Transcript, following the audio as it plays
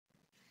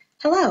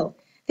Hello!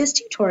 This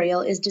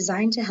tutorial is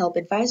designed to help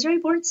Advisory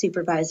Board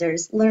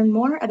Supervisors learn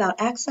more about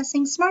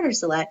accessing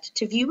SmarterSelect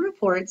to view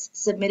reports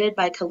submitted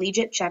by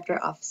collegiate chapter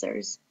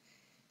officers.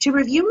 To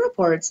review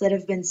reports that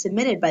have been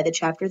submitted by the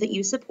chapter that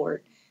you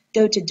support,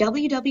 go to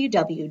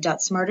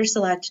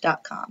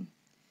www.smarterselect.com.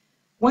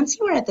 Once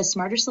you are at the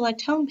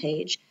SmarterSelect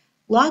homepage,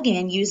 log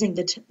in using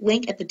the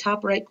link at the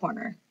top right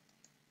corner.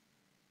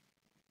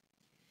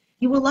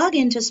 You will log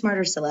in to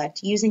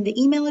SmarterSelect using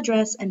the email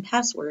address and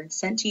password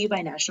sent to you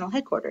by National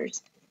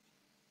Headquarters.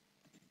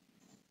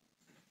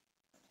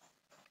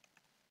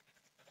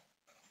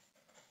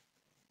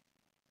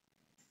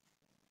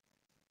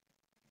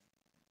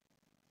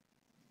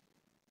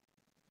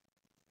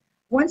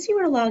 Once you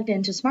are logged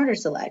into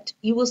SmarterSelect,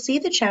 you will see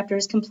the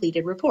chapter's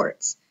completed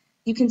reports.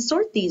 You can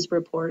sort these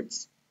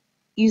reports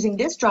using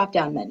this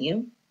drop-down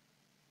menu,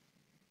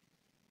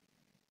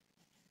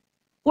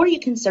 or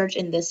you can search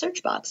in this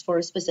search box for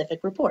a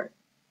specific report.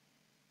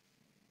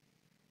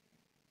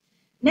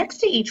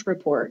 Next to each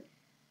report,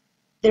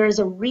 there is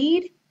a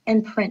Read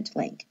and Print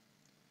link.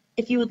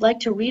 If you would like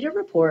to read a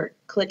report,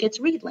 click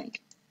its Read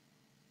link.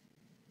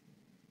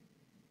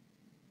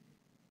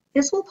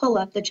 This will pull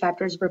up the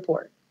chapter's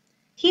report.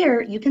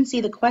 Here, you can see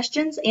the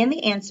questions and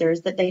the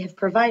answers that they have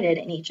provided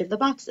in each of the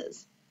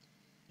boxes.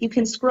 You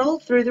can scroll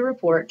through the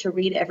report to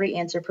read every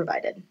answer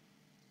provided.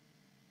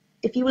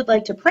 If you would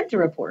like to print a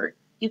report,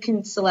 you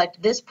can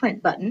select this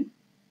Print button,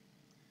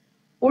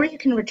 or you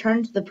can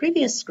return to the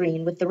previous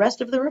screen with the rest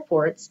of the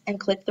reports and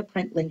click the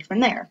Print link from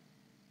there.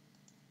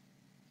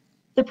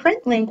 The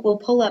Print link will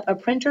pull up a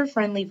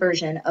printer-friendly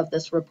version of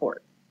this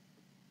report.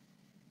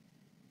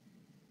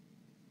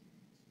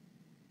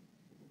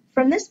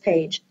 From this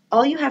page,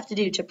 all you have to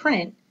do to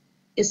print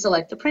is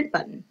select the Print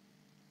button.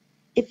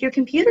 If your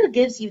computer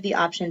gives you the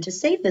option to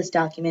save this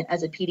document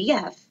as a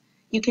PDF,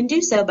 you can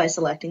do so by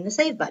selecting the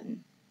Save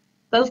button.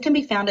 Both can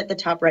be found at the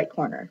top right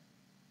corner.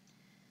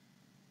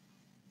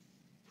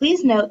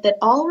 Please note that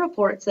all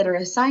reports that are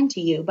assigned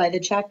to you by the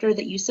chapter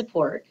that you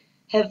support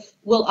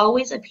will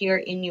always appear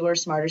in your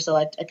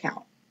SmarterSelect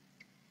account.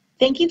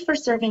 Thank you for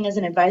serving as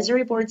an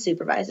Advisory Board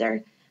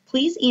Supervisor.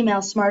 Please email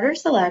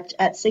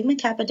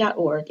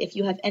smarterselect@sigmacappa.org if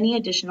you have any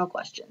additional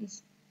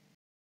questions.